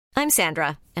I'm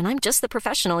Sandra, and I'm just the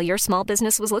professional your small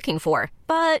business was looking for.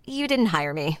 But you didn't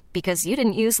hire me because you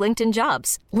didn't use LinkedIn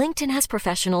Jobs. LinkedIn has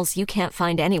professionals you can't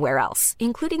find anywhere else,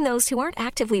 including those who aren't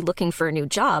actively looking for a new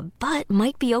job, but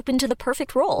might be open to the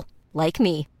perfect role, like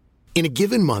me. In a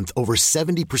given month, over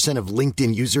 70% of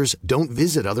LinkedIn users don't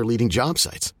visit other leading job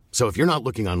sites. So if you're not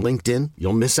looking on LinkedIn,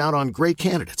 you'll miss out on great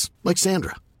candidates like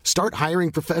Sandra. Start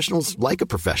hiring professionals like a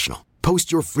professional.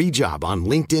 Post your free job on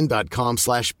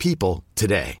linkedin.com/people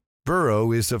today.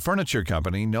 Burrow is a furniture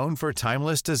company known for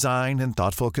timeless design and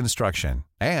thoughtful construction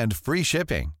and free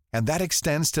shipping, and that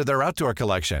extends to their outdoor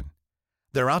collection.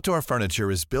 Their outdoor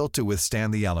furniture is built to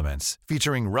withstand the elements,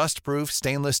 featuring rust-proof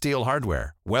stainless steel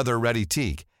hardware, weather-ready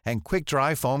teak, and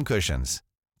quick-dry foam cushions.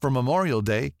 For Memorial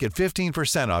Day, get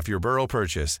 15% off your Burrow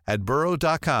purchase at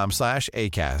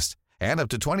burrow.com/ACAST and up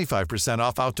to 25%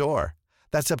 off outdoor.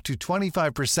 That's up to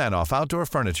 25% off outdoor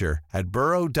furniture at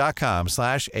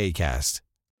burrow.com/ACAST.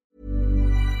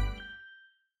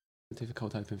 Do the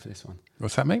cold open for this one.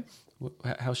 What's that, mate?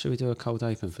 How should we do a cold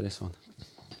open for this one?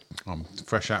 I'm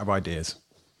fresh out of ideas.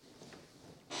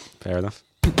 Fair enough.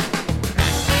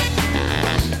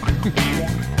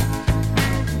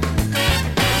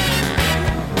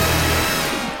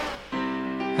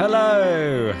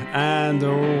 Hello and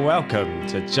welcome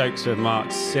to Jokes with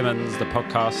Mark Simmons, the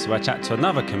podcast where I chat to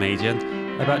another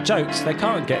comedian about jokes they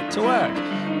can't get to work.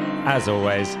 As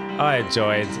always, I am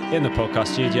joined in the podcast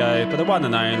studio by the one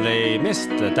and only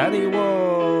Mr. Danny Ward.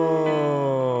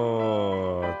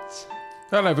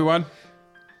 Hello, everyone.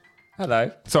 Hello.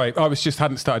 Sorry, I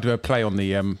hadn't started to play on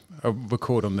the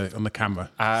record on the camera.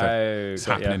 So it's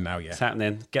happening now. Yeah, it's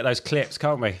happening. Get those clips,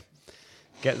 can't we?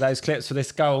 Get those clips for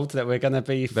this gold that we're going to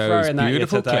be throwing at you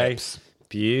today. Clips.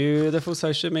 Beautiful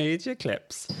social media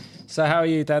clips. So how are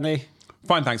you, Danny?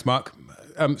 Fine, thanks, Mark.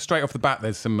 Straight off the bat,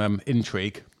 there's some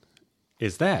intrigue.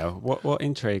 Is there? What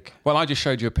intrigue? Well, I just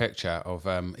showed you a picture of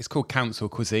it's called Council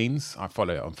Cuisines. I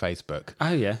follow it on Facebook.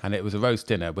 Oh yeah, and it was a roast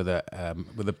dinner with a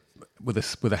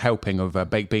helping of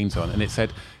baked beans on, and it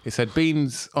said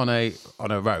beans on a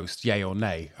roast, yay or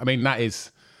nay. I mean, that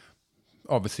is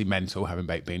obviously mental, having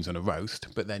baked beans on a roast.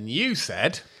 But then you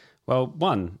said, well,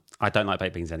 one, I don't like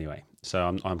baked beans anyway,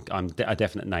 so I'm a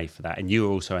definite nay for that, and you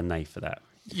were also a nay for that.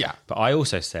 Yeah, but I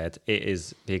also said it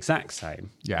is the exact same.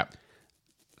 Yeah.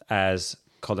 As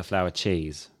cauliflower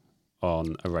cheese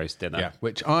on a roast dinner. Yeah,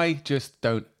 which I just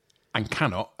don't and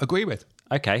cannot agree with.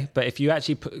 Okay, but if you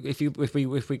actually if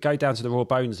we go down to the raw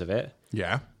bones of it,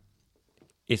 yeah,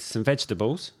 it's some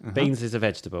vegetables. Uh-huh. Beans is a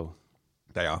vegetable.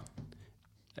 They are.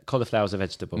 Cauliflower is a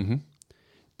vegetable. Mm-hmm.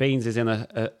 Beans is in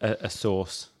a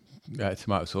sauce.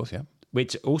 Tomato sauce, yeah.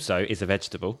 Which also is a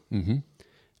vegetable. Mm-hmm.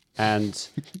 And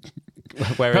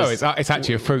whereas it's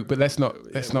actually a fruit, but let's not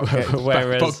get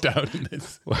bogged down in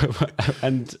this.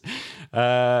 And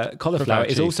cauliflower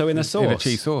is also in a sauce. In a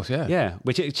cheese sauce, yeah. Yeah,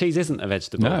 which cheese isn't a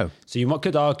vegetable. No. So you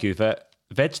could argue that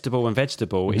vegetable and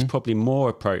vegetable is probably more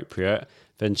appropriate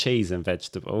than cheese and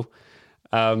vegetable.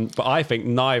 But I think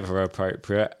neither are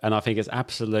appropriate, and I think it's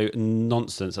absolute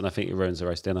nonsense, and I think it ruins the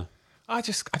roast dinner. I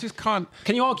just can't.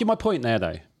 Can you argue my point there,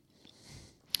 though?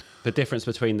 The difference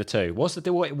between the two. What's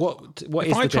the what is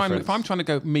the difference? If I'm trying to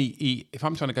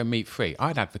go meat free,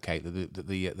 I'd advocate that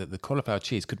the cauliflower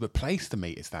cheese could replace the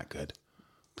meat. It's that good.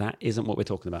 That isn't what we're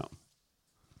talking about.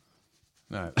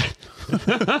 No.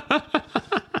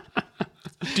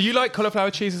 Do you like cauliflower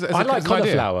cheese? I like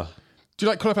cauliflower. Do you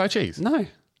like cauliflower chease? No.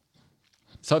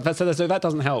 So that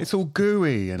doesn't help. It's all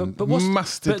gooey and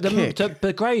mustard kick.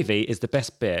 The gravy is the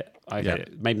best bit.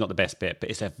 Maybe not the best bit, but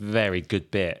it's a very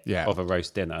good bit of a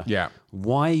roast dinner. Yeah.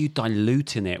 Why are you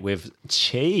diluting it with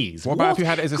cheese? What about if you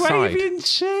had it as a side? Gravy and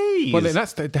cheese. Well,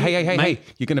 that's hey.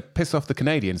 You're going to piss off the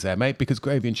Canadians there, mate, because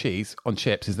gravy and cheese on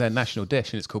chips is their national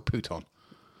dish and it's called pouton.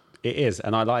 It is,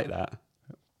 and I like that.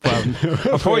 Well,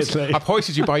 I've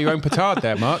hoisted you by your own petard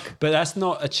there, Mark. But that's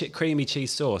not a creamy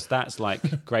cheese sauce. That's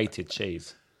like grated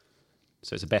cheese.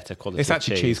 So it's a better quality cheese. It's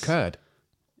actually cheese curd.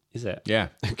 Is it? Yeah.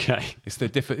 Okay. It's the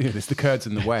curds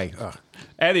in the way.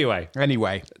 Anyway,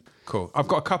 cool. I've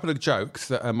got a couple of jokes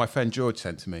that my friend George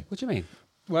sent to me. What do you mean?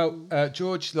 Well,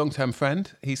 George, long-term friend,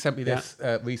 he sent me this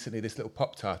recently, this little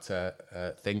Pop-Tart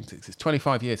thing. It's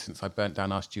 25 years since I burnt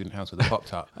down our student house with a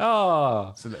Pop-Tart. Oh.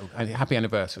 It's a little happy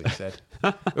anniversary, he said.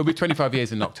 It'll be 25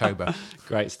 years in October.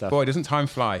 Great stuff. Boy, doesn't time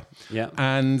fly. Yeah.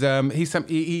 And he's not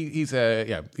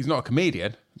a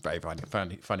comedian, very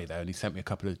funny though, and he sent me a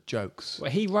couple of jokes.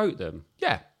 Well, he wrote them?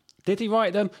 Yeah. Did he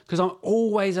write them? Because I'm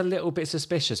always a little bit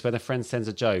suspicious when a friend sends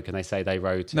a joke and they say they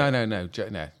wrote it. No,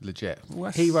 legit.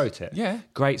 He wrote it? Yeah.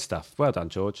 Great stuff. Well done,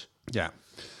 George. Yeah.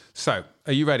 So,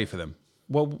 are you ready for them?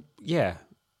 Well, yeah.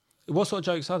 What sort of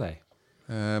jokes are they?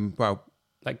 Well,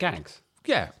 Like gags?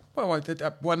 yeah. Well,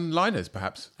 one-liners,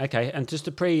 perhaps. Okay, and just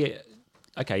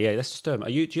Okay, yeah, let's just do them.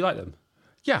 Do you like them?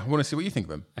 Yeah, I want to see what you think of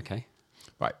them. Okay.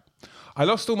 Right. I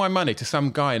lost all my money to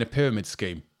some guy in a pyramid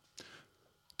scheme.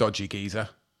 Dodgy geezer.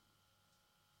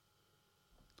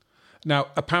 Now,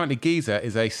 apparently Giza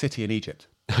is a city in Egypt.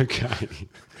 Okay.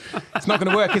 It's not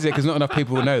going to work, is it? Because not enough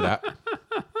people will know that.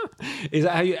 Is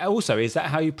that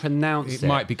how you pronounce it? It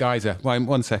might be Giza. Well,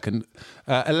 1 second.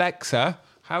 Alexa,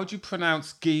 how do you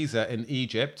pronounce Giza in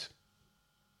Egypt?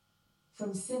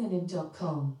 From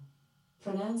synonym.com.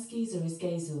 Pronounce Giza as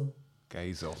Gazel.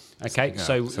 Gazel. Okay,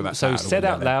 Yeah, so said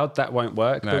out loud, that won't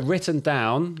work. No. But written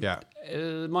down, Yeah.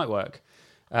 might work.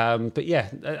 But yeah,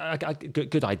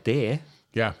 good idea.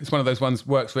 Yeah, it's one of those ones,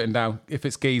 works written down. If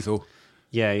it's Gizel,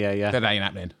 Yeah. that ain't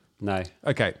happening. No.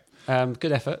 Okay.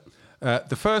 Good effort.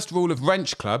 The first rule of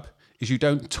Wrench Club is you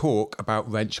don't talk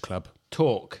about Wrench Club.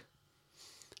 Talk.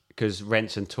 Because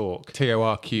wrench and talk.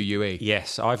 Torque.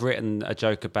 Yes, I've written a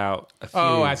joke about a few.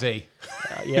 Oh, has he?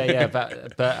 Yeah,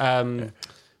 but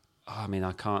I mean,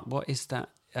 I can't. What is that?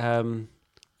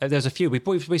 There's a few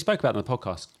we spoke about on the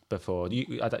podcast before.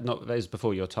 That was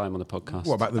before your time on the podcast.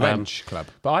 What about the Wrench Club?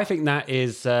 But I think that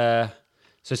is. So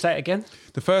say it again.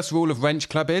 The first rule of Wrench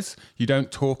Club is you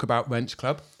don't talk about Wrench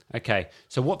Club. Okay,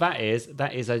 so what that is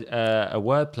a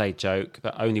wordplay joke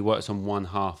that only works on one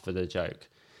half of the joke.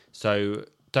 So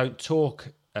don't talk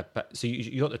about. So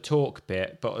you got the talk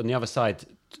bit, but on the other side,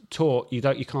 talk you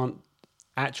can't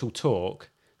actual talk.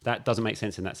 That doesn't make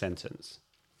sense in that sentence,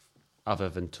 other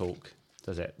than talk,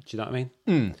 does it? Do you know what I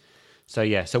mean? So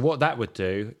yeah, so what that would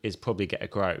do is probably get a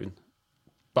groan,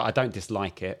 but I don't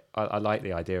dislike it. I like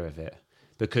the idea of it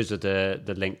because of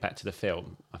the link back to the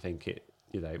film. I think it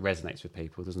resonates with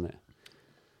people, doesn't it?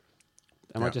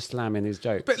 Am I just slamming his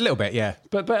jokes? But a little bit, yeah.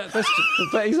 But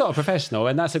he's not a professional,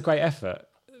 and that's a great effort.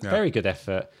 Yeah. Very good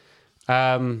effort.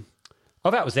 That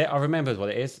was it. I remembered what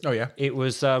it is. Oh yeah, it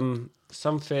was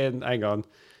something. Hang on.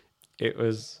 It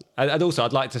was, and also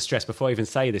I'd like to stress before I even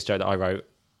say this joke that I wrote,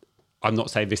 I'm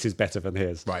not saying this is better than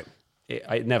his. Right.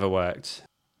 It never worked.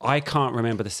 I can't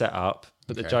remember the setup,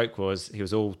 but the joke was he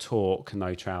was all talk,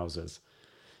 no trousers.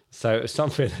 So it was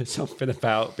something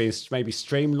about being maybe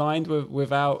streamlined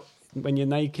without when you're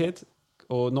naked,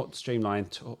 or not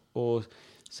streamlined, or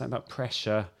something about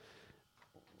pressure.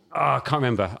 Oh, I can't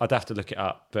remember. I'd have to look it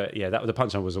up. But yeah, the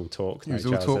punchline was all talk. It was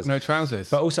all talk, no trousers.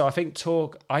 But also, I think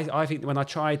talk. I think when I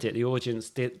tried it, the audience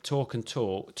did talk and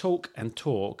talk.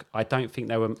 I don't think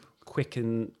they were quick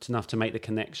enough to make the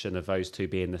connection of those two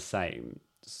being the same.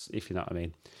 If you know what I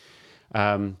mean.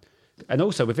 And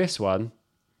also with this one,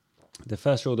 the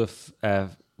first rule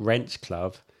of Wrench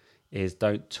Club is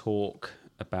don't talk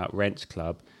about Wrench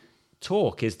Club.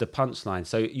 Talk is the punchline,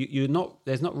 so you're not.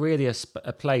 There's not really a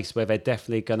place where they're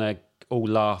definitely gonna all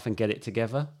laugh and get it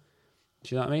together.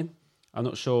 Do you know what I mean? I'm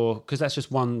not sure because that's just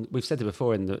one. We've said it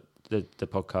before in the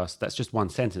podcast. That's just one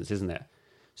sentence, isn't it?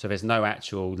 So there's no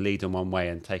actual lead them one way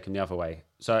and take them the other way.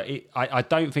 So I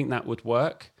don't think that would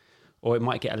work, or it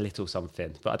might get a little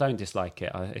something. But I don't dislike it.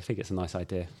 I think it's a nice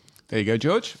idea. There you go,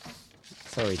 George.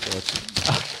 Sorry, George.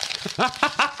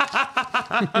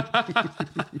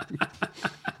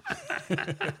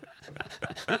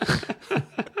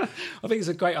 I think it's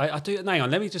a great. I do. Hang on,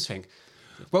 let me just think.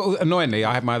 Well, annoyingly,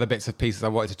 I had my other bits of pieces I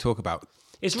wanted to talk about.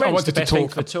 Is wrench the best thing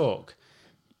for talk?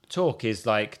 Talk is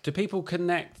like, do people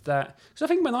connect that? Because I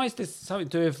think when I did something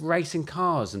to do with racing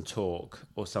cars and talk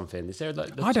or something, is there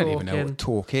like? I don't even know what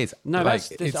talk is. No, like,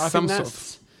 I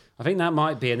think that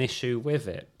might be an issue with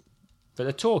it. But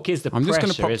the torque is the pressure, I'm just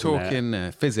going to pop torque it?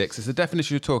 in physics. It's the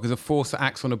definition of torque is a force that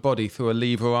acts on a body through a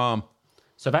lever or arm.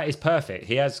 So that is perfect.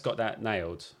 He has got that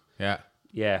nailed. Yeah.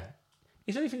 Yeah.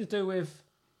 Is there anything to do with...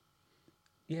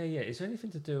 Yeah. Is there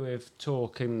anything to do with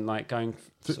torque and like going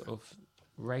sort of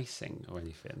racing or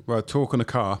anything? Well, torque on a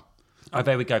car. Oh,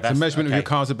 there we go. That's a measurement of your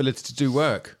car's ability to do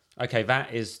work. Okay,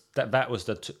 that was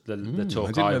the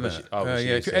torque I was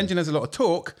using. If your engine has a lot of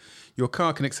torque, your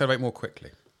car can accelerate more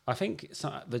quickly. I think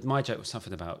my joke was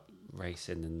something about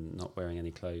racing and not wearing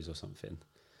any clothes or something.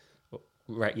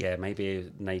 Yeah,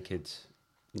 maybe naked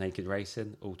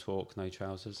racing, all talk, no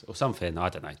trousers, or something. I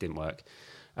don't know. It didn't work.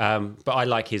 But I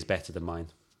like his better than mine.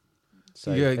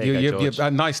 So you're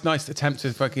a nice attempt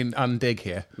to fucking undig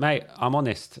here, mate. I'm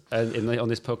honest. On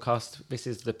this podcast, this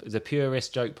is the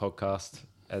purest joke podcast.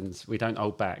 And we don't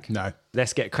hold back. No.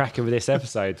 Let's get cracking with this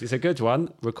episode. It's a good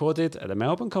one, recorded at the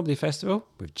Melbourne Comedy Festival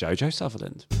with Jojo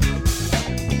Sutherland.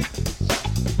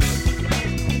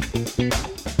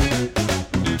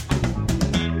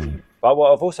 But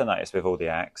what I've also noticed with all the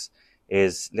acts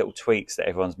is little tweaks that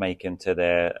everyone's making to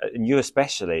their, and you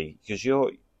especially, because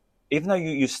you're even though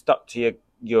you stuck to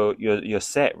your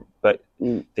set, but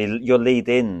your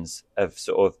lead-ins have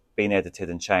sort of been edited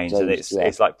and changed, and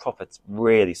it's like proper,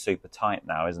 really super tight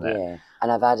now, isn't it? Yeah,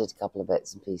 and I've added a couple of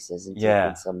bits and pieces and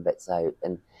taken some bits out,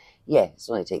 and it's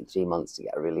only taken 3 months to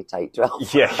get a really tight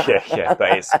 12. Yeah,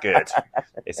 but it's good.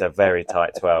 It's a very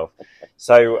tight 12.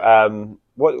 So,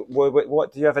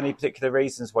 what do you have any particular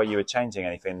reasons why you were changing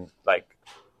anything, like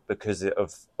because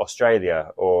of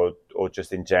Australia, or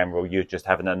just in general, you're just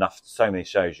having so many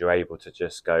shows, you're able to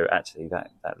just go, actually, that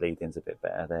lead-in's a bit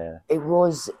better there? It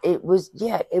was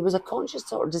a conscious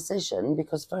sort of decision,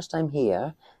 because first time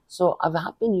here, so I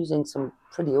have been using some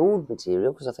pretty old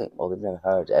material, because I think, well, they've never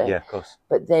heard it. Yeah, of course.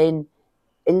 But then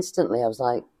instantly I was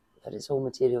like, but it's old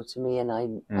material to me, and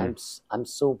I'm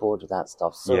so bored with that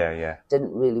stuff. So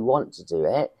didn't really want to do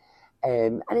it.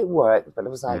 And it worked, but I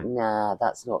was like, nah,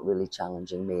 that's not really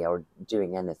challenging me or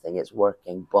doing anything. It's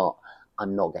working, but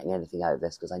I'm not getting anything out of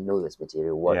this, because I know this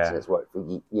material works and it's worked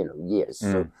for years.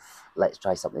 So let's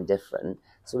try something different.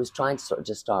 So I was trying to sort of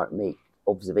just make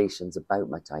observations about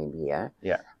my time here,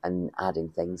 and adding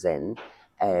things in.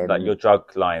 Like your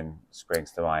drug line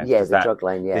springs to mind. Yeah, the drug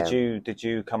line. Yeah. Did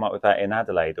you come up with that in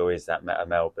Adelaide, or is that a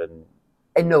Melbourne?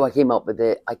 No, I came up with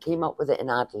it in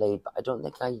Adelaide, but I don't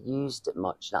think I used it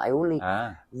much. Now, I only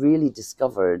really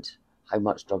discovered how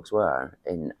much drugs were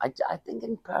I think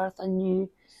in Perth I knew,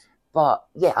 but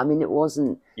I mean, it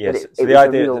wasn't. Yes. So the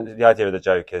idea of the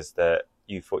joke is that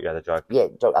you thought you had a drug. Yeah,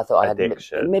 I thought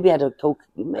addiction. I had maybe I had a coke.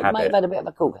 Might have had a bit of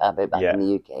a coke habit back in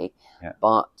the UK,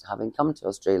 but having come to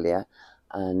Australia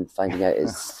and finding out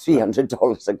it's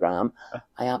 $300 a gram,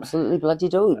 I absolutely bloody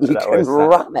don't. You can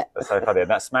ram it. That's so funny, and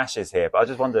that smashes here. But I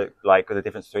just wonder, like, the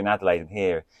difference between Adelaide and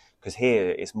here, because here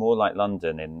it's more like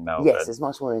London in Melbourne. Yes, it's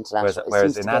much more international.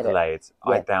 Whereas in Adelaide,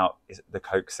 I doubt the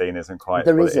coke scene isn't quite.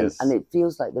 There what isn't, it is. and it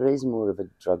feels like there is more of a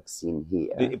drug scene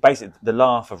here. Basically, the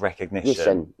laugh of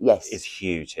recognition is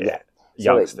huge here.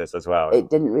 Yeah. Youngsters as well. It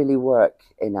didn't really work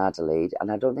in Adelaide,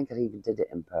 and I don't think I even did it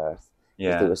in Perth.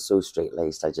 Yeah, they were so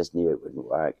straight-laced, I just knew it wouldn't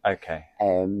work. Okay.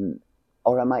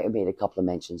 Or I might have made a couple of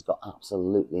mentions, got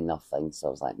absolutely nothing, so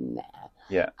I was like, nah.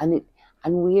 Yeah. And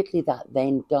weirdly, that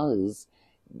then does,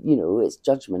 it's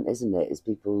judgment, isn't it? It's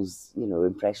people's,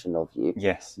 impression of you.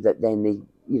 Yes. That then they,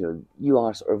 you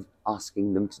are sort of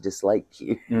asking them to dislike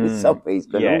you in some ways.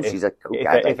 But she's a coke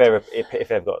addict. If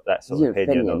they've got that sort of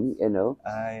opinion,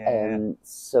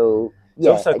 so it's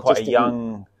also quite a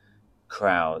young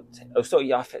crowd.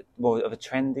 Sort of more of a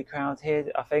trendy crowd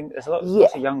here, I think. There's lots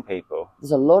of young people.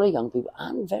 There's a lot of young people,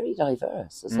 and very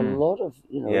diverse. There's a lot of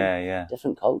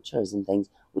different cultures and things,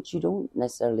 which you don't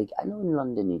necessarily. I know in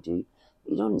London you do,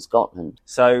 but you don't in Scotland.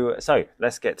 So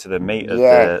let's get to the meat of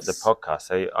the podcast.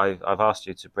 So I've asked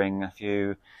you to bring a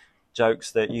few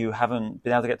jokes that you haven't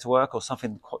been able to get to work, or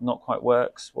something not quite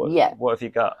works. What have you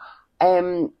got?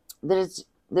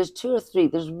 There's two or three.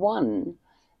 There's one.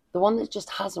 The one that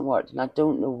just hasn't worked, and I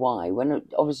don't know why.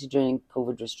 Obviously during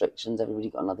COVID restrictions, everybody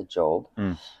got another job.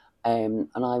 And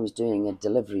I was doing a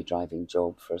delivery driving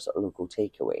job for a sort of local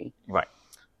takeaway. Right.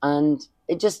 And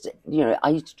it just, I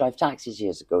used to drive taxis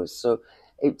years ago, so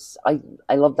I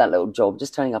love that little job,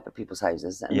 just turning up at people's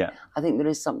houses. And I think there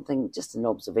is something, just an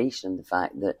observation, the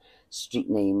fact that street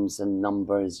names and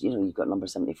numbers, you've got number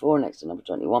 74 next to number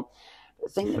 21. The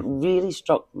thing that really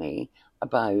struck me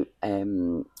about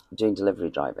doing delivery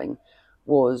driving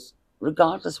was,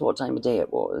 regardless of what time of day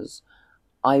it was,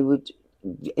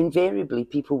 invariably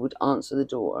people would answer the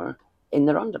door in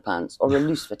their underpants or a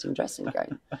loose-fitting dressing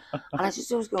gown. And I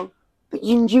just always go, but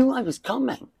you knew I was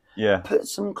coming. Yeah. Put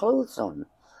some clothes on.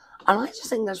 And I just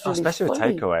think that's really especially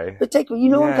funny. With takeaway. With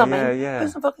takeaway, I'm coming.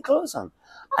 Put some fucking clothes on.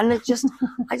 And I just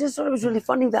thought it was really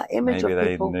funny, that image Maybe of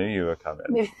people. Maybe they knew you were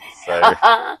coming. So.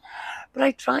 But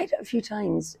I tried it a few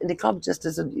times in the club, just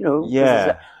as nothing.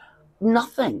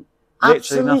 Literally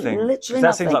Absolutely, nothing. Literally that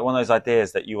nothing. seems like one of those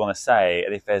ideas that you want to say,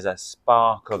 and if there's a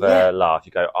spark of a laugh,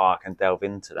 you go, I can delve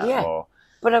into that more.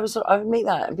 But I would make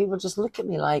that, and people just look at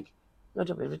me like, no,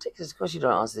 don't be ridiculous. Of course you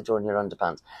don't answer the door in your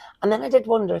underpants. And then I did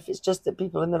wonder if it's just that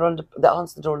people that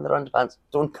answer the door in their underpants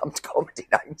don't come to comedy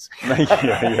nights.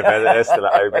 They're still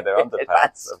at home in their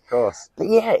underpants, of course. But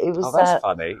it was. Oh, that's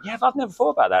funny. Yeah, I've never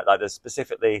thought about that. Like, there's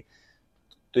specifically,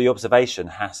 the observation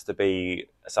has to be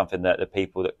something that the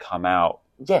people that come out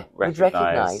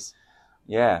recognise.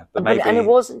 Yeah, but maybe. And it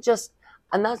wasn't just,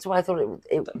 and that's why I thought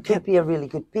it could be a really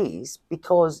good piece,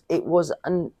 because it was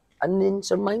an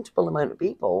insurmountable amount of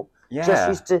people just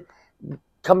used to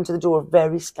come to the door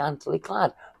very scantily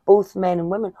clad, both men and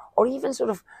women, or even sort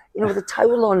of, with a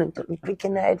towel on and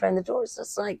peeking their head around the door. It's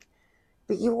just like,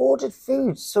 but you ordered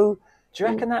food, so. Do you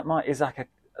reckon that is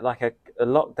like a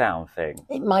lockdown thing?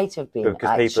 It might have been,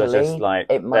 Because people are just like,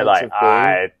 it might they're like, have been.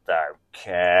 I don't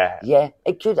care. Yeah,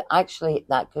 it could actually,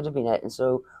 that could have been it. And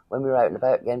so when we were out and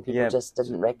about again, people Yeah. just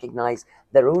didn't recognise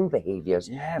their own behaviours.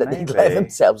 Yeah, that they'd maybe. let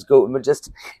themselves go and were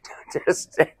just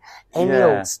any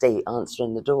Yeah. old state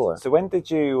answering the door. So when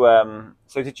did you,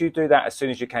 did you do that as soon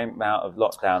as you came out of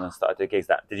lockdown and started doing gigs?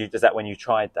 Is that when you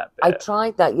tried that bit? I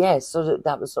tried that, yes. So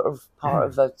that was sort of part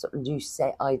of a sort of new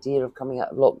set idea of coming out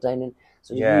of lockdown and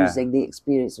sort of Yeah. using the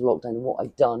experience of lockdown and what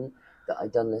I'd done, that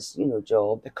I'd done this,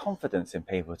 job. The confidence in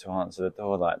people to answer the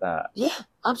door like that. Yeah,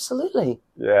 absolutely.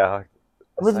 Yeah.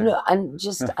 With and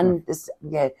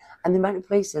the amount of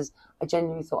places I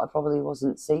genuinely thought I probably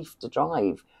wasn't safe to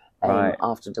drive Right.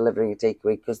 after delivering a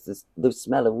takeaway because the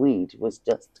smell of weed was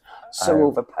just so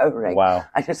overpowering. Wow.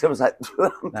 I was like,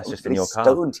 That's just in your car.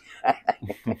 stoned.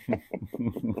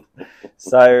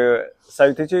 So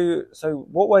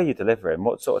what were you delivering?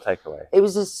 What sort of takeaway? It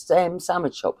was this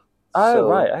sandwich shop. Oh, So,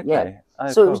 right, okay. Yeah. Oh,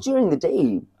 So cool. it was during the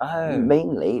day,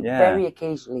 mainly. yeah. Very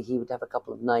occasionally, he would have a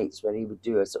couple of nights where he would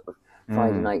do a sort of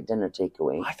Friday Mm. night dinner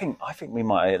takeaway. I think we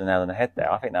might have hit the nail on the head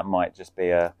there. I think that might just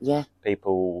be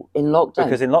people in lockdown.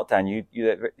 because in lockdown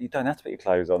you don't have to put your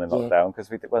clothes on in Yeah. lockdown because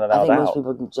we weren't I allowed think out. most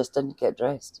people just didn't get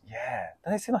dressed. Yeah,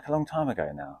 doesn't it seem like a long time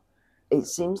ago now? It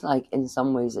seems like in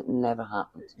some ways it never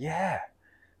happened. Yeah,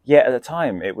 at the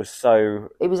time it was so.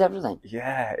 It was everything.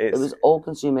 Yeah, It was all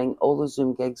consuming, all those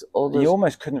Zoom gigs, all those. You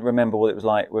almost couldn't remember what it was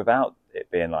like without it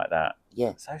being like that.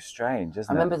 Yeah. So strange,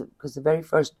 isn't I it? remember because the very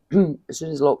first, as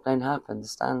soon as lockdown happened, the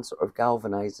stand sort of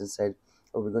galvanised and said,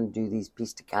 "Oh, we're going to do these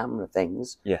piece to camera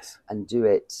things." Yes. And do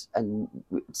it and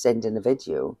send in a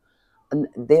video. And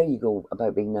there you go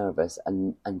about being nervous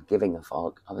and giving a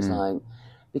fuck. I was like,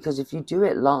 because if you do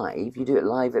it live,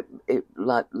 it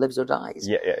lives or dies.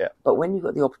 Yeah. But when you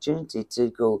got the opportunity to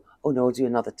go, oh no, I'll do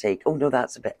another take. Oh no,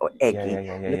 that's a bit eggy.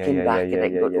 Looking back at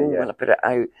it, going, well, I put it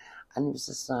out. And it was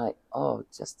just like,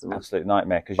 just the most Absolute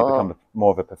nightmare because you become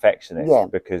more of a perfectionist. Yeah.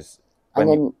 Because and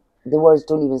then the words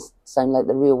don't even sound like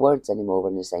the real words anymore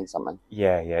when you're saying something.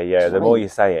 Yeah. what The I more mean? you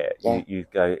say it, Yeah. you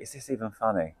go, is this even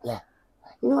funny? Yeah.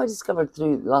 I discovered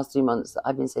through the last 3 months that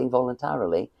I've been saying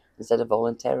voluntarily instead of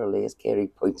voluntarily, as Kerry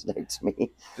pointed out to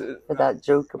me, for that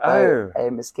joke about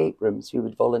escape rooms who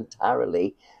would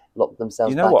voluntarily lock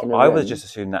themselves back in a room. I would just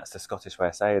assume that's the Scottish way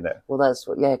of saying it. Well, that's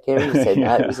what, Kerry was saying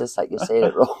that. It was just like you're saying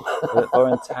it wrong.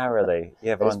 Voluntarily.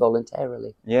 Yeah, It's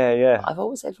voluntarily. Yeah. I've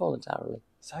always said voluntarily.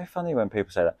 So funny when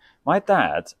people say that. My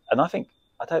dad, and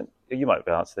you might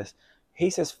be able to answer this, he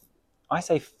says, I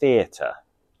say theatre,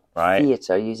 right?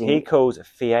 Theatre, using... He calls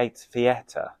theatre.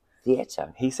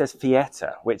 Theatre? He says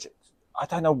theatre, which I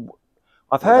don't know.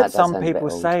 I've heard some people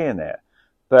saying it,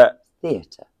 but...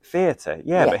 Theatre,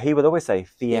 yeah, but he would always say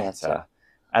theatre.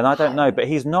 And I don't know, but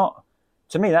he's not...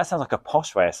 To me, that sounds like a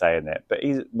posh way of saying it, but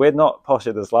we're not posh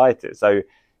in the slightest. So,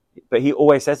 but he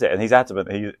always says it, and he's adamant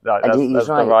that's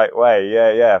right. The right way.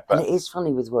 Yeah. But, and it is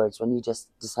funny with words when you just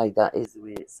decide that is the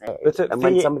way it's said. And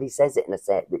when somebody says it in a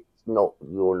set that's not,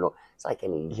 you're not, it's like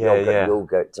any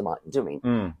yogurt, do you know what I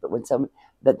mean? But when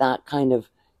that kind of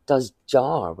does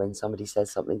jar when somebody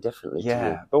says something differently to you.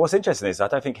 Yeah, but what's interesting is I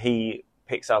don't think he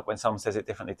picks up when someone says it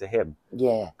differently to him.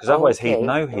 Yeah. Because otherwise he'd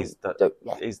know he's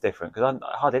different. Because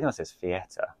hardly anyone says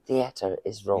theatre. Theatre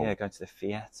is wrong. Yeah, going to the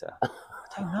theatre. I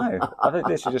don't know. I've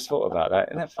literally just thought about that.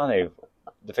 Isn't that funny,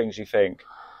 the things you think?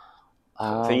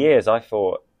 For years I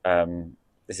thought,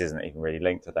 this isn't even really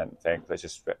linked, I don't think, but it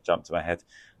just jumped to my head.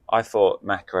 I thought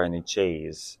macaroni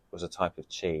cheese was a type of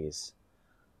cheese.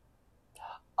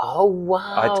 Oh,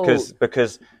 wow.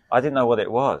 Because I didn't know what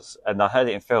it was, and I heard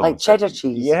it in films. Like cheddar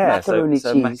cheese, macaroni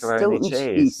cheese, macaroni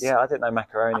cheese. Yeah, I didn't know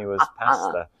macaroni was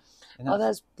pasta. Oh,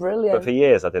 that's brilliant. But for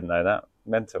years I didn't know that.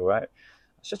 Mental, right?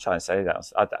 I was just trying to say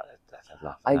that. I'd laugh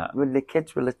at that. When the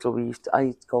kids were little, I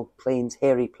used to call planes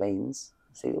hairy planes.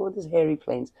 Say, what is hairy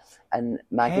planes? And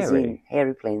magazine,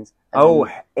 hairy planes.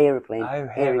 Aeroplane,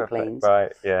 hairy planes.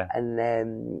 Right, yeah.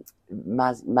 And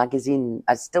magazine,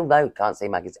 I still now can't say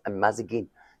magazine, and Mazagin.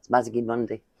 It's Mazagin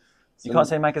Monday. So you can't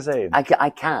say magazine? I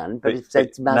can, but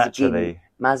it's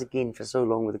Mazagin for so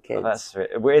long with the kids. Well, that's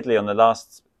weirdly, on the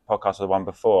last podcast or the one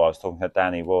before, I was talking to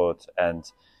Danny Ward, and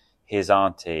his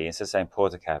auntie, instead of saying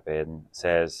portakabin,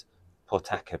 says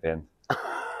portakabin,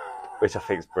 which I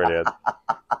think is brilliant.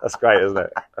 That's great, isn't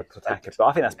it? Portakabin. But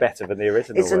I think that's better than the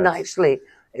original. It's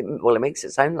it makes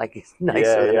it sound like it's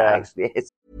nicer than it actually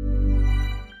is.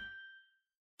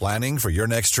 Planning for your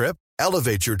next trip?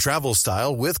 Elevate your travel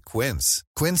style with Quince.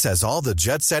 Quince has all the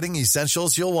jet-setting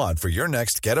essentials you'll want for your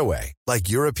next getaway, like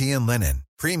European linen,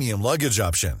 premium luggage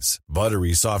options,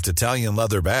 buttery soft Italian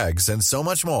leather bags, and so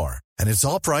much more. And it's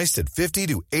all priced at 50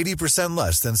 to 80%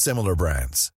 less than similar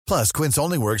brands. Plus, Quince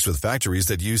only works with factories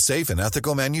that use safe and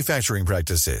ethical manufacturing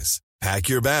practices. Pack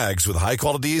your bags with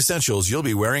high-quality essentials you'll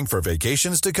be wearing for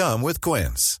vacations to come with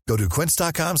Quince. Go to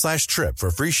quince.com/trip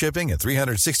for free shipping and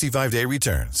 365-day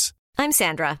returns. I'm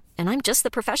Sandra, and I'm just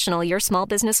the professional your small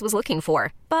business was looking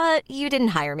for. But you didn't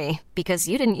hire me because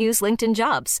you didn't use LinkedIn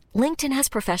Jobs. LinkedIn has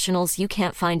professionals you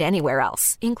can't find anywhere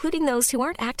else, including those who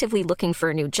aren't actively looking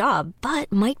for a new job,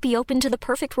 but might be open to the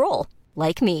perfect role,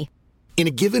 like me. In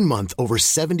a given month, over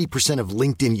 70% of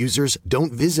LinkedIn users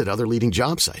don't visit other leading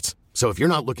job sites. So if you're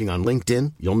not looking on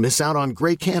LinkedIn, you'll miss out on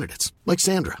great candidates like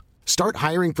Sandra. Start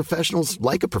hiring professionals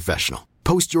like a professional.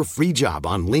 Post your free job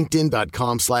on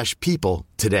linkedin.com/people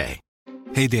today.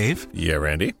 Hey, Dave. Yeah,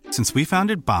 Randy. Since we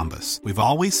founded Bombas, we've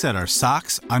always said our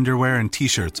socks, underwear, and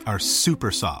T-shirts are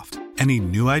super soft. Any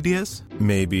new ideas?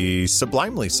 Maybe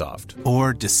sublimely soft.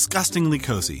 Or disgustingly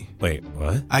cozy. Wait,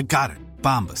 what? I got it.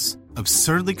 Bombas.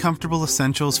 Absurdly comfortable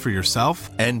essentials for yourself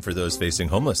and for those facing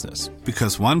homelessness.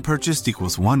 Because one purchased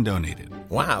equals one donated.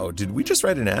 Wow, did we just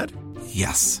write an ad?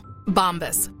 Yes.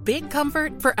 Bombas. Big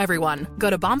comfort for everyone. Go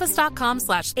to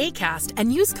bombas.com/ACAST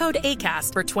and use code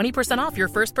ACAST for 20% off your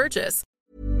first purchase.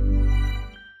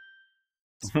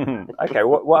 Okay,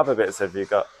 what other bits have you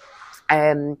got?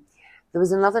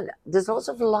 There's lots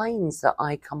of lines that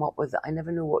I come up with that I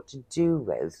never know what to do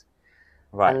with.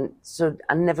 Right. And so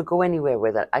I never go anywhere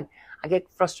with it. I get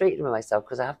frustrated with myself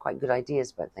because I have quite good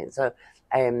ideas about things. So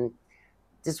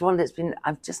there's one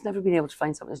I've just never been able to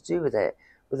find something to do with it.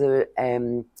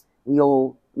 We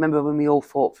all remember when we all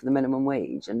fought for the minimum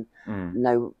wage and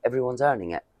now everyone's earning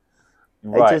it.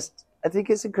 Right. I think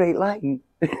it's a great line,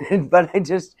 but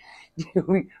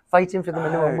we fighting for the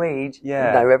minimum wage.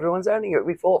 Yeah. Now everyone's earning it.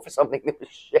 We fought for something that was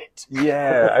shit.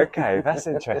 Yeah. Okay. That's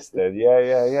interesting.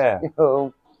 Yeah. You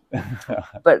know?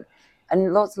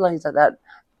 And lots of lines like that.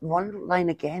 One line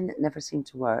again that never seemed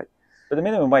to work. But the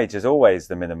minimum wage is always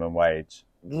the minimum wage.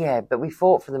 Yeah, but we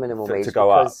fought for the minimum wage to go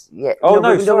up. Yeah.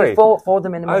 Sorry. We fought for the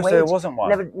minimum wage. Oh, so it wasn't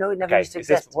one. It never used to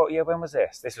exist. What year? When was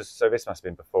this? This must have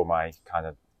been before my kind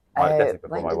of. Definitely before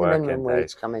when my did the working minimum days.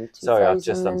 wage come in? Sorry, I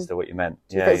just understood what you meant.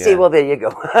 Yeah. See, well, there you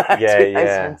go. Yeah,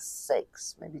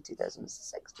 2006, maybe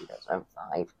 2006,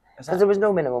 2005. Because there was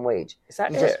no minimum wage. Is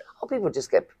that it? People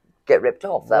just get ripped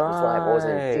off. That was why it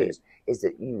wasn't introduced. Is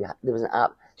that there was an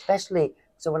app, especially.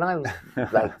 So when I was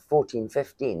like 14,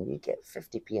 15, you get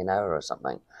 50p an hour or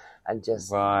something, and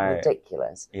just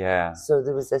ridiculous. Yeah. So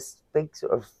there was this big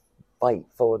sort of fight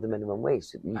for the minimum wage.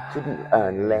 So you couldn't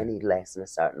earn any less than a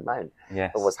certain amount.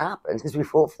 Yes. But what's happened is we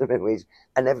fought for the minimum wage,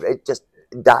 and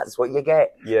that's what you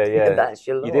get. Yeah. That's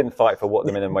your law. You didn't fight for what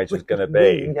the minimum wage was going to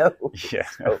be. No. Yeah.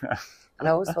 So, and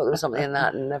I always thought there was something in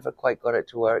that, and never quite got it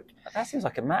to work. That seems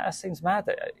like that seems mad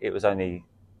that it was only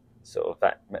sort of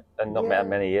that, and not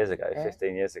many years ago,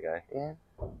 15 years ago. Yeah,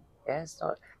 it's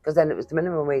not, because then it was the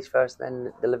minimum wage first,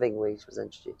 then the living wage was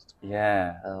introduced.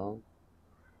 Yeah. Oh.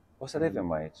 What's the living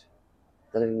wage?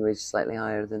 The living wage is slightly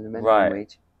higher than the minimum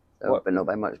wage. So, but not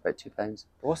by much, about £2.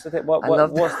 What's the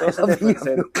difference? You have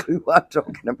no clue what I'm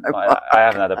talking about. I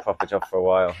haven't had a proper job for a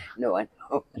while. No, I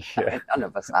know. Yeah. None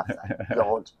of us have that.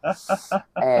 God.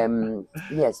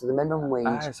 So the minimum wage,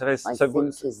 I think, is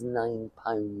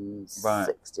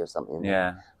 £9.60 or something.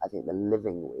 Yeah. I think the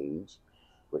living wage,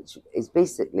 which is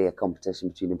basically a competition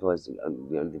between employers,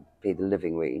 they pay the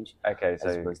living wage, as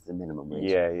opposed to the minimum wage.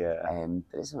 Yeah.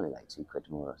 But it's only like £2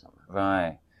 more or something.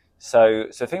 Right. So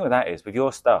the thing with that is, with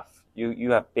your stuff, you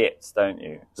have bits, don't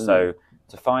you? So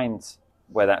to find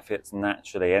where that fits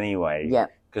naturally anyway. Yeah.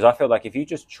 Because I feel like if you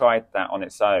just tried that on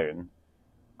its own,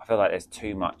 I feel like there's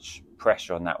too much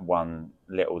pressure on that one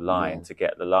little line to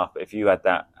get the laugh. But if you had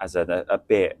that as a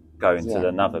bit going to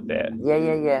another bit.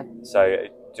 Yeah. So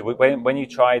when you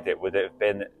tried it, would it have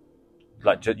been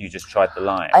like you just tried the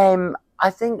line? I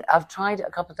think I've tried it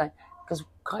a couple of times, because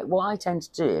what I tend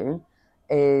to do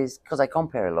is, because I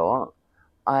compare a lot,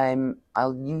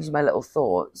 I'll use my little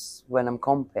thoughts when I'm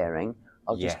comparing.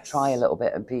 I'll just try a little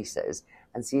bit in pieces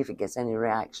and see if it gets any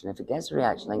reaction. If it gets a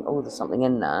reaction, like, oh, there's something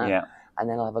in that, and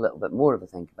then I'll have a little bit more of a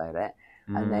think about it,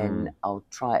 and then I'll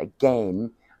try it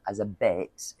again as a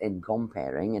bit in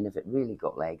comparing, and if it really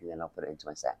got legs, then I'll put it into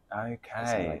my set.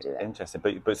 Okay, interesting.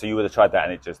 But so you would have tried that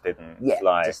and it just didn't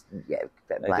fly? A bit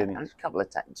blank. And a couple of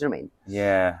times, do you know what I mean?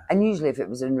 Yeah. And usually if it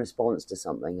was in response to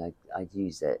something, I'd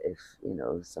use it. If,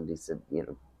 somebody said,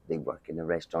 they work in a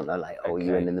restaurant, they're like, oh,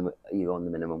 you on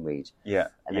the minimum wage? Yeah.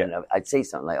 And then I'd say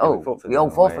something like, oh, we all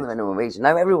fought for the minimum wage, and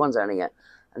now everyone's earning it.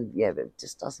 And but it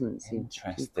just doesn't seem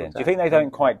interesting. Do you think they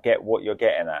don't quite get what you're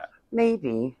getting at?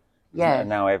 Maybe. Yeah. And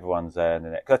now everyone's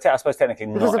earning it. Because I suppose technically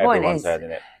not everyone's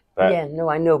earning it. But yeah, no,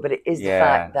 I know, but it is the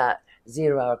fact that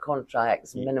 0-hour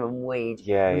contracts, minimum wage,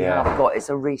 we have got, it's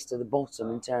a race to the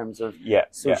bottom in terms of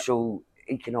social,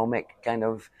 economic kind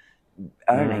of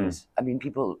earnings. I mean,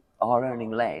 people are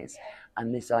earning less,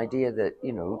 and this idea that,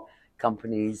 you know,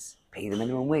 companies pay the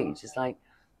minimum wage, it's like,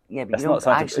 yeah, but that's you don't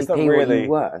actually pay really what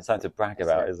you worth. something to brag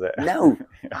about, is it? No,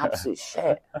 absolute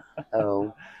shit.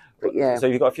 Oh, but yeah. So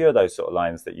you've got a few of those sort of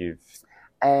lines that you've...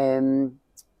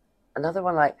 Another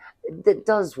one like that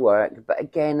does work, but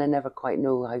again, I never quite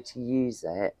know how to use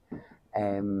it.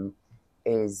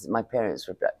 Is my parents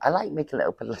were... I like making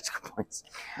little political points.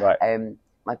 Right.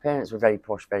 My parents were very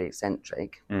posh, very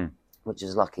eccentric, which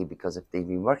is lucky because if they'd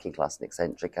been working class and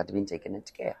eccentric, I'd have been taken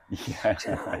into care.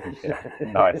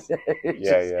 Nice.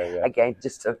 Yeah. Again,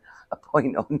 just a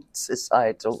point on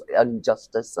societal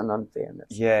injustice and unfairness.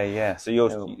 Yeah. So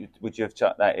would you have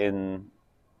chucked that in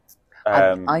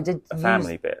I did a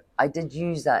family bit? I did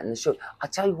use that in the show. I'll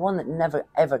tell you one that never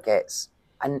ever gets,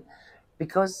 and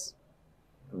because...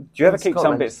 Do you ever keep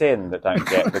some bits in that don't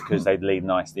get because they lead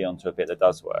nicely onto a bit that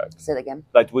does work? Say that again.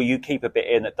 Like, will you keep a bit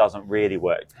in that doesn't really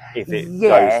work if it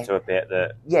goes to a bit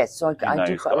that... Yes, so I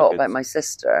do quite a lot about my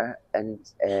sister and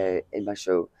in my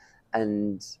show.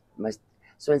 And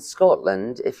so in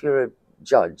Scotland, if you're a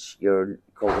judge, you're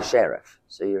called a sheriff.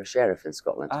 So you're a sheriff in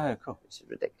Scotland. Oh, cool. Which is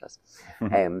ridiculous.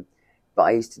 But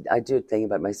I do a thing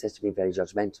about my sister being very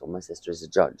judgmental. My sister is a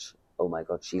judge. Oh my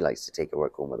God, she likes to take her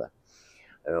work home with her.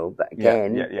 Oh, but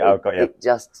again, it that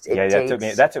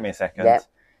took me a second. Yeah.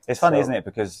 It's funny, isn't it?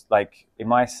 Because like in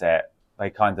my set, they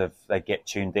get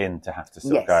tuned in to have to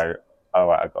sort of go, "Oh,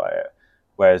 right, I got it."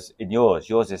 Whereas in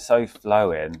yours is so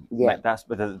flowing. Yeah. Do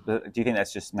you think that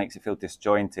just makes it feel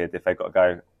disjointed if they got to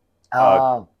go?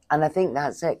 Oh, and I think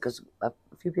that's it, because a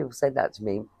few people said that to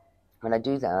me. When I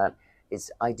do that,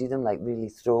 I do them like really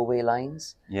throwaway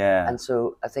lines. Yeah. And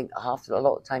so I think a lot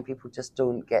of the time people just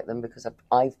don't get them because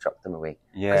I've chucked them away.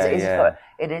 Yeah,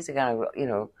 it is a kind of, you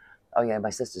know, oh yeah, my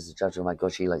sister's a judge. Oh my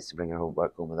God, she likes to bring her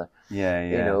work home with her. Yeah.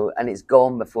 You know, and it's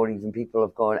gone before even people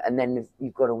have gone. And then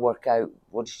you've got to work out,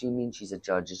 what does she mean she's a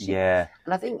judge? Is she? Yeah.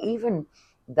 And I think even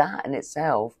that in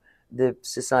itself, the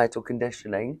societal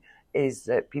conditioning, is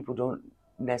that people don't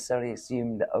necessarily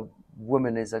assume that a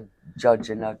woman is a judge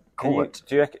in a court.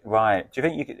 Do you think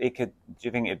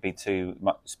it'd be too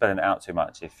much, spelling it out too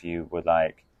much if you were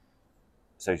like,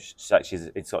 so she's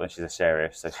in Scotland, she's a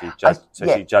sheriff, so she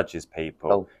judges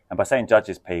people, and by saying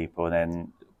judges people, and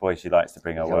then boy, she likes to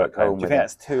bring her work home. Do you think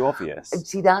that's too obvious?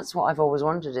 See, that's what I've always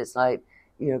wondered. It's like,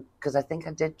 you know, because I think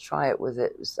I did try it with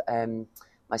it.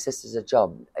 My sister's a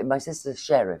job. My sister's a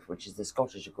sheriff, which is the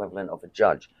Scottish equivalent of a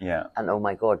judge. Yeah. And oh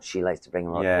my God, she likes to bring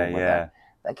her work home with her.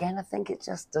 But again, I think it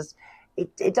just does.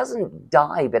 It doesn't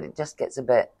die, but it just gets a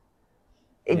bit.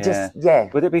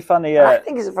 Would it be funny? I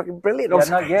think it's a fucking brilliant.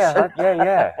 Especially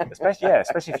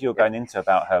if you're going into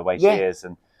about her way she is,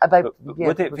 and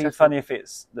would it be funny if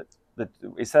it's the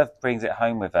instead of brings it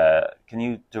home with her? Can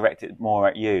you direct it more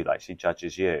at you, like she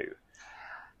judges you?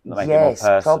 Make it more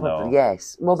personal. Probably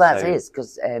yes. Well, that is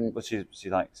because. Well,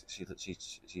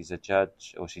 she's a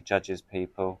judge, or she judges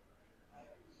people.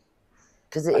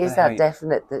 Because it is that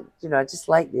definite that, you know, I just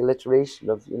like the alliteration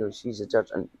of, you know, she's a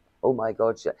judge and oh my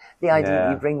God, the idea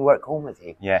that you bring work home with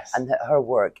you. Yes. And that her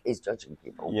work is judging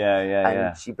people.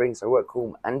 And she brings her work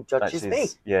home and judges me.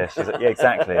 Yeah,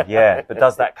 exactly. Yeah. But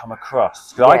does that come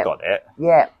across? Because I got it.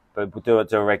 Yeah. But we'll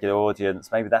do a regular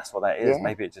audience. Maybe that's what that is. Yeah.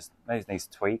 Maybe it needs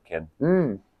tweaking.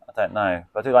 I don't know.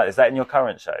 But I do like, is that in your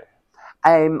current show?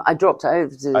 I dropped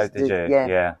out.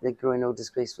 The Growing Old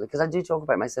Disgracefully, because I do talk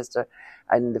about my sister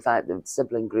and the fact that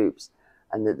sibling groups,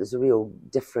 and that there's a real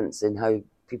difference in how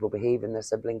people behave in their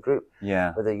sibling group.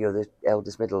 Yeah. Whether you're the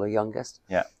eldest, middle, or youngest.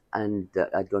 Yeah. And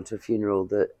I'd gone to a funeral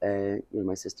that you know,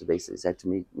 my sister basically said to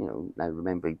me, you know, now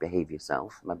remember, behave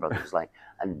yourself. My brother was like,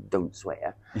 and don't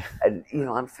swear. And you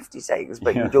know, I'm 56,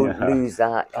 but you don't lose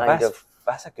that kind of.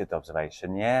 That's a good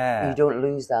observation, yeah. You don't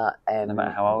lose that. No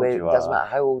matter how old you are. It doesn't matter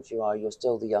how old you are, you're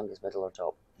still the youngest, middle, or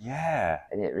top. Yeah.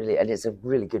 And it's a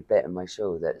really good bit in my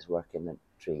show that is working a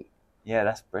treat. Yeah,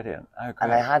 that's brilliant. Oh, great.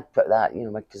 And I had put that, you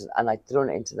know, and I'd thrown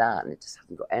it into that, and it just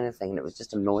hadn't got anything, and it was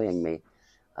just annoying me.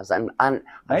 I was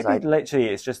like, literally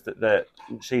it's just that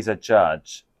she's a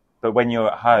judge, but when you're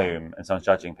at home and someone's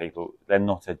judging people, they're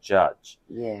not a judge.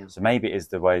 Yeah. So maybe it is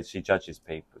the way she judges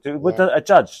people.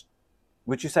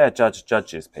 Would you say a judge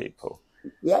judges people?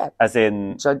 Yeah. As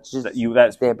in, judges.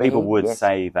 People would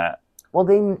say that. Well,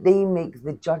 they make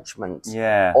the judgment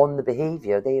on the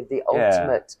behaviour. They have the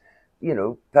ultimate, you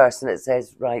know, person that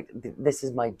says, right, this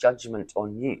is my judgment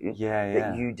on you.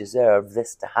 That you deserve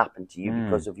this to happen to you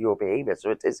because of your behaviour. So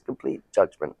it is a complete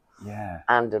judgment. Yeah.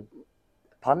 And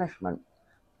punishment.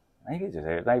 Maybe do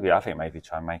it. Maybe I think maybe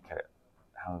try and make it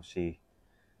how she.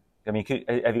 I mean,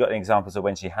 have you got any examples of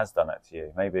when she has done it to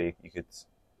you? Maybe you could.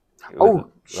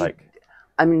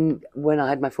 I mean, when I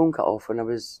had my phone cut off when I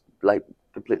was like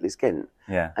completely skint,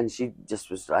 yeah, and she just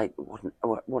was like, "What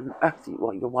on earth?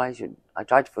 Why is you?" I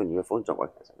tried to phone you, your phone's not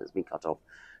working. I said, "It's been cut off."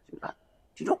 She was like,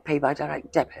 "Do you not pay by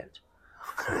direct debit?"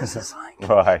 It's just like,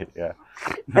 right, yeah.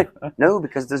 No,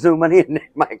 because there's no money in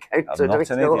my account. I'm so not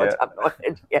an idiot. I'm not an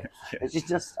idiot. Yeah. And she's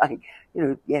just like,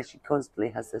 she constantly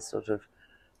has this sort of,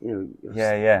 you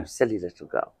silly little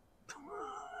girl.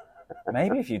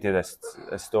 Maybe if you did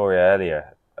a story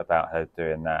earlier about her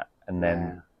doing that, and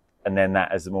then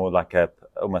that as more like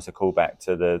almost a callback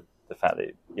to the fact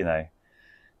that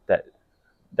that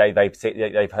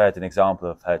they've heard an example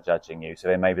of her judging you, so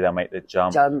then maybe they'll make the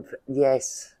jump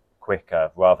yes,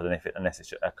 quicker rather than unless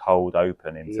it's a cold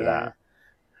open into that.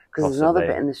 Because there's another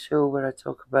bit in the show where I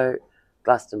talk about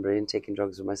Glastonbury and taking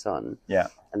drugs with my son. Yeah,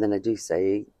 and then I do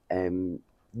say,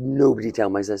 nobody tell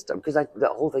my sister, because the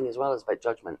whole thing as well is about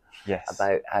judgment. Yes,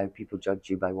 about how people judge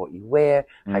you by what you wear,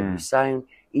 how you sound,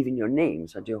 even your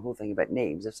names. I do a whole thing about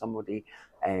names. If somebody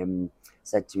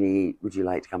said to me, "Would you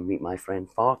like to come meet my friend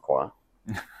Farquhar?"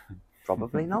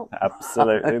 Probably not.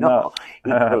 Absolutely not.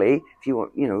 Equally, if you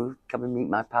want, come and meet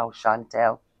my pal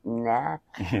Chantel. Nah.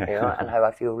 Yeah. And how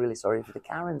I feel really sorry for the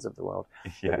Karens of the world.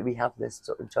 Yeah. That we have this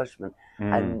sort of judgment.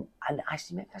 And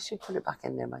actually, maybe I should put it back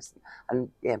in there. My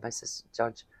sister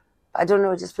judge. I don't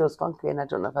know. It just feels funky, and I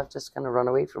don't know if I've just kind of run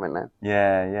away from it now.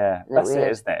 Yeah. That's it,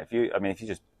 isn't it? If you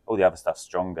just all the other stuff's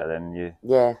stronger, then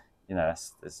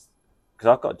that's because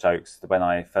I've got jokes that when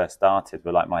I first started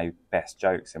were like my best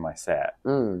jokes in my set.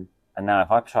 And now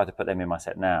if I try to put them in my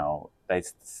set now, they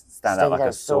stand out like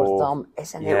a sore thumb.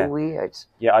 Isn't it weird?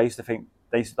 Yeah, I used to think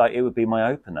it would be my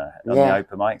opener on the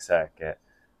open mic circuit,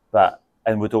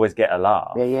 and would always get a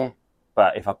laugh. Yeah.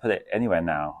 But if I put it anywhere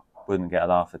now, wouldn't get a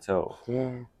laugh at all.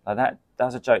 Yeah. Like that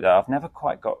was a joke that I've never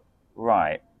quite got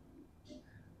right,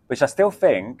 which I still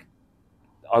think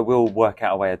I will work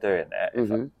out a way of doing it.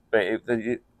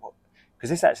 Because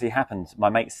this actually happened. My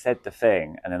mate said the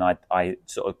thing, and then I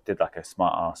sort of did like a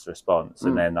smart ass response,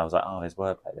 and then I was like, "Oh, there's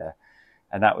wordplay there,"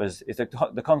 and it's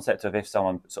the concept of if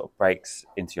someone sort of breaks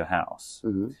into your house,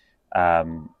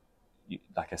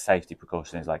 like a safety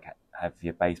precaution is like have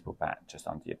your baseball bat just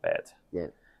under your bed.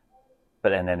 Yeah. But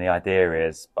then the idea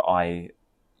is, I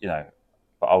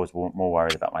was more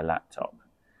worried about my laptop.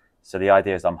 So the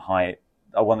idea is I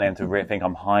want them to think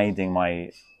I'm hiding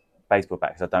my baseball bat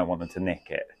because I don't want them to nick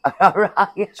it.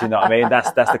 Right. Do you know what I mean?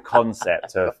 That's the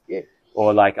concept of,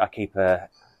 or like I keep a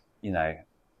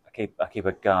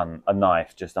a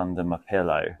knife just under my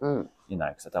pillow,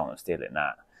 because I don't want to steal it.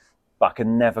 But I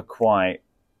can never quite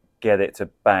get it to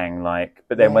bang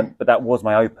but that was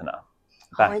my opener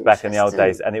back in the old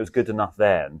days, and it was good enough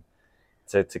then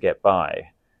to get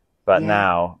by. But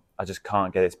now I just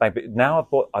can't get it to bang. But now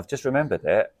I've just remembered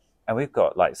it. And we've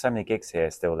got like so many gigs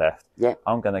here still left. Yeah.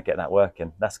 I'm going to get that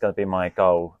working. That's going to be my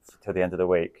goal till the end of the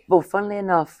week. Well, funnily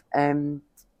enough, in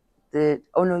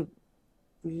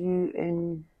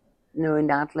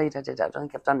Adelaide I did. I don't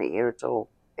think I've done it here at all.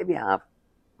 Maybe I have.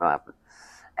 No, I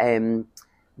haven't.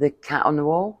 The cat on the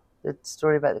wall, the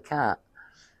story about the cat.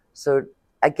 So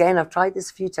again, I've tried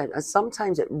this a few times, and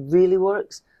sometimes it really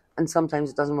works, and sometimes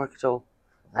it doesn't work at all.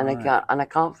 Right. And I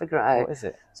can't figure it out. What is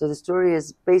it? So the story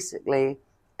is basically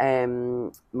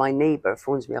my neighbour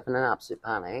phones me up in an absolute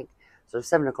panic, sort of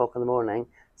 7 o'clock in the morning,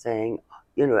 saying,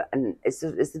 and it's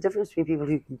the difference between people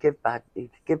who can give bad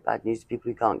news to people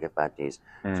who can't give bad news.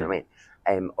 Do you know what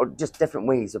I mean? Or just different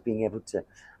ways of being able to.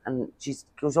 And she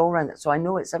goes all around that. So I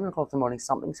know at 7 o'clock in the morning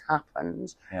something's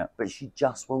happened, but she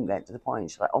just won't get to the point.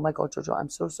 She's like, "Oh my God, Jojo,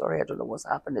 I'm so sorry. I don't know what's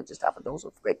happened. It just happened all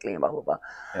so quickly," and blah, blah, blah.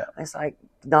 Yeah. And it's like,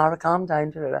 Nara, calm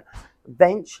down.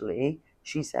 Eventually,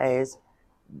 she says,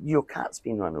 "Your cat's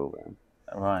been run over."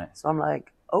 Right. So I'm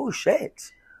like, "Oh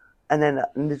shit." And then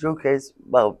the joke is,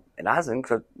 well, it hasn't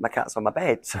because my cat's on my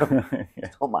bed. So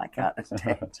it's not my cat, it's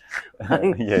dead.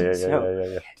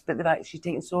 Yeah. But the fact she's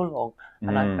taking so long,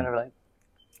 and I'm kind of like,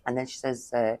 and then she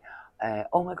says,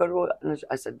 "Oh my God." And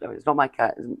I said, "No, it's not my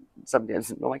cat. It's somebody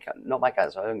else. Not my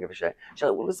cat, so I don't give a shit." She's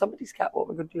like, "Well, it's somebody's cat. What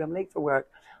am I going to do? I'm late for work.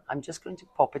 I'm just going to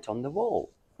pop it on the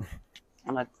wall."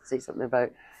 And I'd say something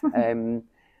about,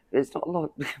 it's not a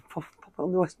lot, pop it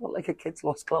on the wall. It's not like a kid's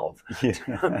lost glove. Yeah. Do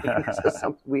you know what I mean? It's just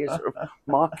some weird sort of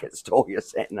market stall you're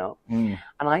setting up. And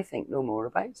I think no more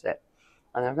about it.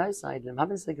 And I'm outside and I'm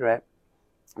having a cigarette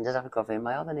and just having a coffee. And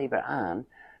my other neighbour, Anne,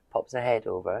 pops her head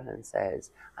over and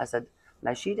says, I said,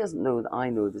 now she doesn't know that I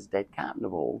know there's a dead cat in the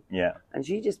wall. Yeah. And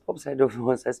she just pops her head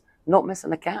over and says, "Not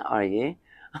missing a cat, are you?"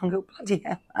 I go, bloody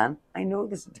hell, man, I know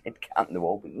there's a dead cat in the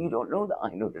wall, but you don't know that I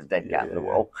know there's a dead cat in the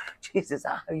wall. Jesus,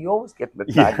 how you always give me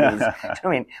bad news. Do you know what I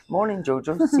mean? Morning,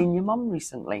 Jojo, seen your mum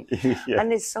recently.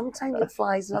 And it's sometimes it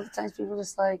flies, and other times people are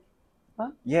just like,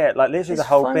 what? Yeah, like literally It's the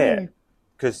whole funny. bit.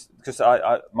 Because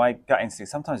I my gut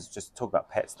instinct sometimes is just talk about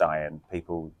pets dying.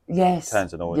 People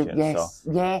turns an audience off.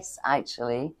 Yes,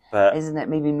 actually, But- isn't it?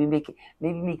 Maybe me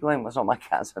going, well, it's not my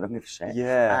cat, so I don't give a shit.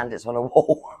 Yeah. And it's on a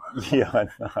wall. Yeah, I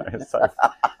know. It's so,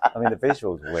 I mean, the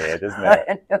visual's weird, isn't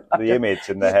it? I know. The image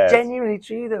in the It's head. genuinely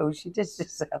true, though. She just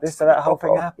So that whole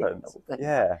thing happened. Yes.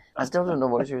 Yeah. I still don't know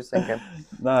what she was thinking.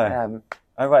 No.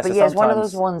 Oh, right. But So yeah, it's one of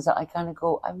sometimes- those ones that I kind of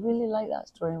go, I really like that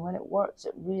story, and when it works,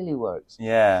 it really works.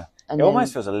 Yeah. And it then-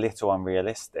 almost feels a little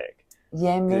unrealistic.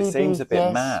 Yeah, 'Cause maybe. it seems a bit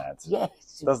yes, mad.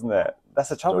 Yes. Doesn't it? That's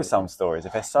the trouble with some stories.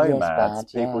 If they're so Yes, mad, bad,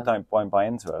 people yeah. won't buy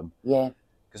into them. Yeah.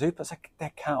 Because who puts a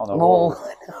dead cat on a More. wall?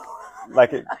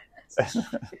 Like it,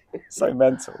 so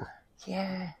mental.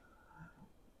 Yeah.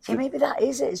 See, maybe that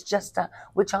is it. It's just that,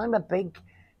 which I'm a big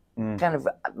kind of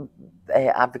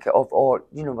advocate of, or,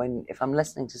 you know, if I'm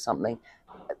listening to something,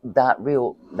 that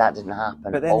didn't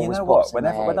happen. But then you always know what? pops in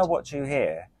my When I head. watch you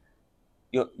here,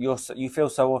 you feel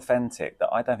so authentic that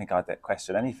I don't think I'd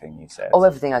question anything you said. Oh,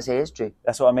 everything I say is true.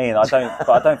 That's what I mean. But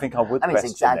I don't think I would I mean, it's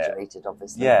question exaggerated,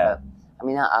 obviously. Yeah. But, I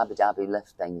mean, that Abu Dhabi lift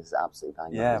thing is absolutely bang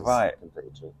on. Yeah, It's right.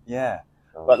 completely true. it. Yeah.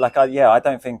 So- But like, I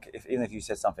don't think even if you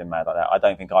said something mad like that, I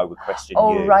don't think I would question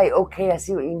Oh, you. right. Okay. I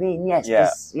see what you mean. Yes. Yeah.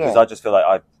 'cause- Because I just feel like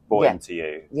I bought Yeah. into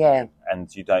you, Yeah.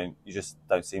 and you just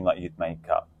don't seem like you'd make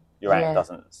up. Your act Yeah.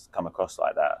 doesn't come across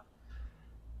like that.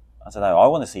 I don't know. I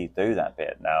want to see you do that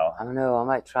bit now. I don't know. I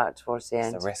might try it towards the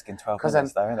end. It's a risk in 12 'Cause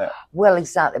minutes, though, isn't it? Well,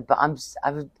 exactly. But I was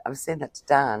saying that to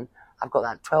Dan. I've got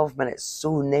that 12 minutes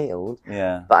so nailed,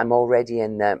 Yeah. but I'm already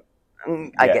in the.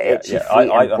 I get itchy feet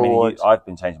I and mean, bored. I've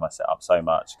been changing my setup so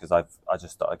much because I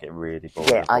just thought I'd get really bored.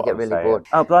 Yeah, with I what get was really saying. bored.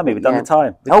 Oh, blimey, we've done Yeah. the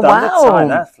time. We've Oh, done the wow. time.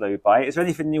 That flew by. Is there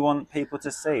anything you want people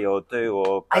to see or do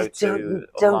or go I to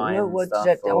don't online know and what.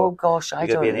 stuff? Oh gosh, I You're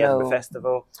don't going to be at the Edinburgh know.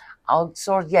 Festival?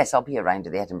 I'll be around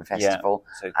at the Edinburgh Festival,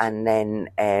 so- and then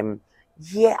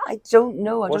I don't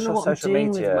know. I What's don't know your what I'm social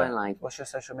doing media? with my life. What's your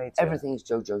social media? Everything's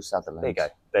Jojo Sutherland. There you go.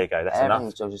 There you go. That's enough.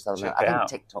 Everything's Jojo Sutherland. Check it I think out.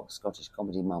 TikTok Scottish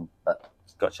Comedy Mum, but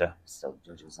Gotcha. still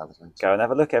Jojo Sutherland. Go and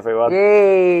have a look, everyone.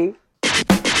 Yay!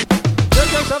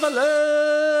 Jojo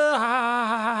Sutherland,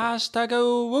 hashtag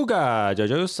Wooga,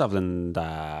 Jojo Sutherland.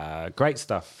 Great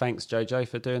stuff. Thanks, Jojo,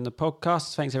 for doing the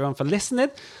podcast. Thanks, everyone, for listening.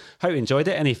 Hope you enjoyed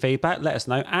it. Any feedback, let us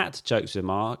know at Jokes with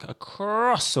Mark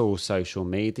across all social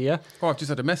media. Oh, I've just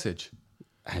had a message.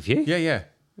 Have you? Yeah.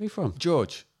 Who you from?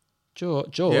 George.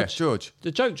 George? Yeah, George.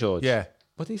 The joke George? Yeah.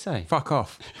 What did he say? Fuck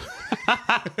off.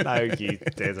 No, you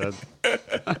didn't.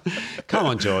 Come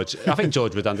on, George. I think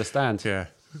George would understand. Yeah.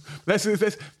 Let's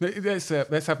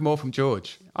have more from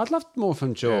George. I'd love more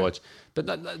from George,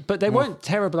 but they weren't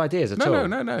terrible ideas at all.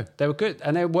 No. They were good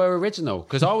and they were original.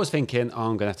 Because I was thinking,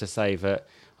 I'm going to have to save it.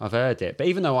 I've heard it, but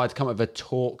even though I'd come up with a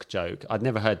talk joke, I'd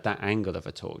never heard that angle of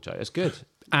a talk joke. It's good.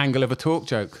 Angle of a talk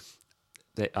joke.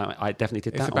 I definitely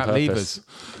did It's that about on purpose.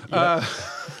 levers.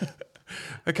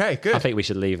 Okay, good. I think we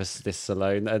should leave this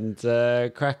alone and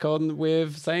crack on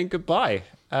with saying goodbye.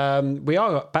 We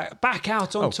are back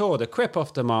out on tour. The Crip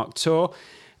Off the Mark tour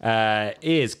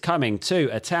is coming to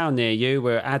a town near you.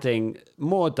 We're adding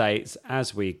more dates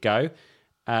as we go.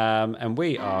 And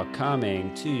we are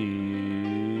coming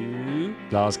to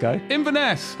Glasgow,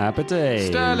 Inverness,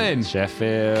 Aberdeen, Stirling,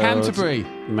 Sheffield, Canterbury,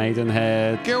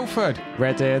 Maidenhead, Guildford,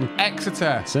 Reading,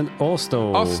 Exeter, St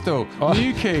Austell,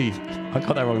 Newquay. I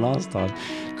got that wrong last time.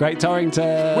 Great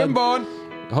Torrington, Wimborne,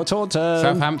 Taunton,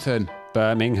 Southampton,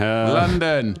 Birmingham,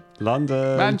 London,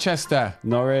 Manchester,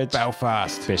 Norwich,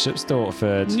 Belfast, Bishop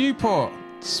Stortford, Newport,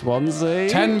 Swansea,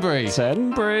 Tenbury is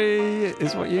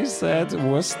what you said,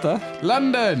 Worcester,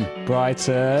 London,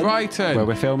 Brighton, where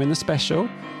we're filming the special,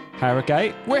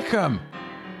 Harrogate, Wickham,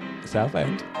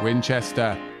 Southend,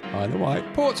 Winchester, Isle of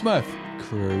Wight, Portsmouth,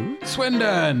 Crewe,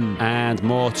 Swindon, and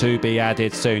more to be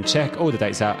added soon. Check all the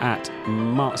dates out at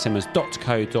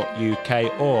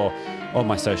marksimmons.co.uk or on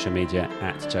my social media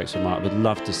at Jokes with Mark. Would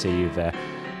love to see you there.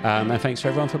 And thanks for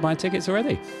everyone for buying tickets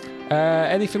already.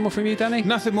 Anything more from you, Danny?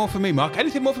 Nothing more from me, Mark.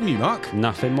 Anything more from you, Mark?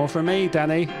 Nothing more from me,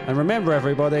 Danny. And remember,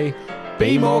 everybody,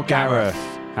 be more Gareth.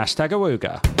 Hashtag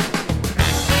Awooga.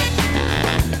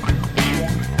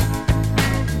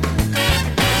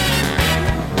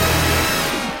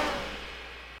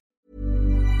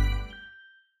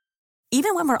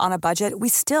 Even when we're on a budget, we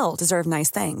still deserve nice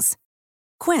things.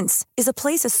 Quince is a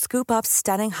place to scoop up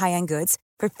stunning high-end goods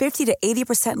for 50 to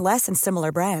 80% less than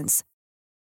similar brands.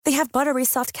 They have buttery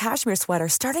soft cashmere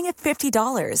sweaters starting at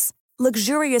 $50,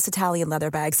 luxurious Italian leather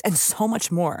bags, and so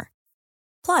much more.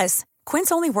 Plus,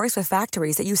 Quince only works with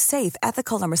factories that use safe,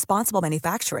 ethical, and responsible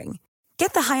manufacturing.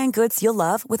 Get the high-end goods you'll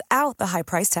love without the high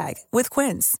price tag with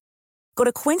Quince. Go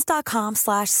to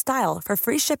quince.com/style for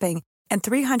free shipping and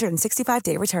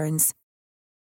 365-day returns.